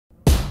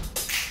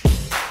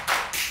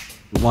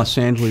Los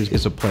Angeles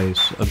is a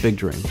place of big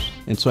dreams.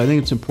 And so I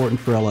think it's important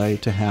for LA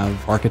to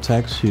have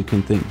architects who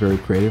can think very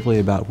creatively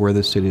about where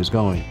the city is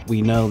going.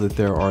 We know that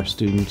there are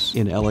students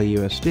in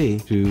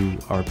LAUSD who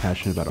are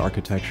passionate about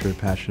architecture,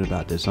 passionate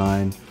about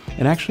design,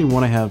 and actually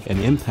want to have an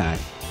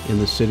impact in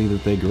the city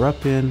that they grew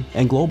up in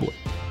and globally.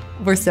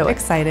 We're so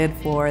excited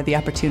for the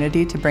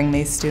opportunity to bring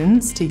these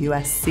students to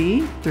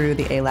USC through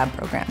the A-Lab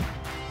program.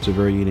 It's a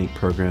very unique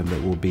program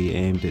that will be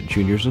aimed at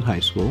juniors in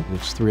high school.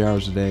 It's 3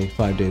 hours a day,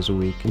 5 days a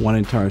week, one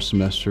entire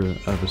semester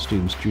of a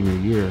student's junior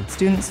year.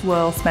 Students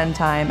will spend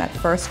time at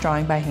first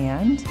drawing by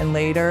hand and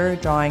later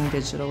drawing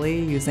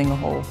digitally using a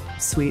whole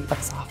suite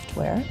of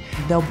software.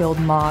 They'll build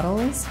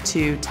models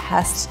to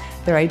test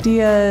their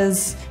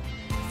ideas,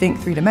 think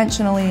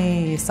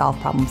three-dimensionally, solve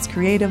problems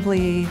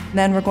creatively.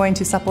 Then we're going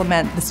to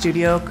supplement the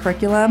studio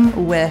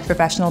curriculum with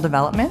professional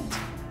development.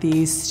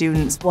 These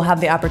students will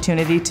have the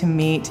opportunity to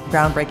meet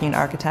groundbreaking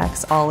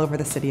architects all over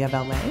the city of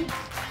LA.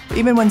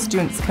 Even when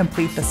students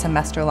complete the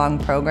semester-long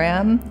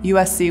program,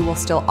 USC will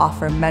still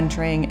offer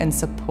mentoring and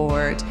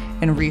support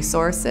and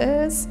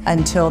resources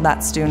until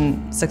that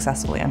student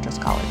successfully enters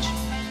college.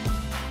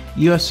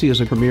 USC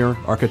is a premier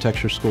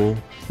architecture school.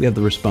 We have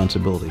the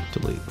responsibility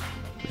to lead.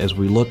 As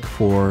we look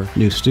for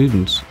new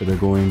students that are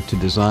going to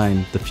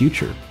design the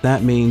future,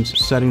 that means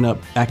setting up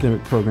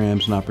academic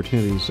programs and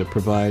opportunities that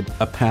provide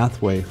a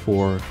pathway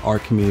for our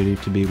community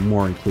to be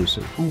more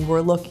inclusive.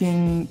 We're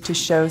looking to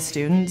show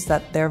students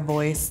that their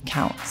voice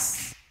counts.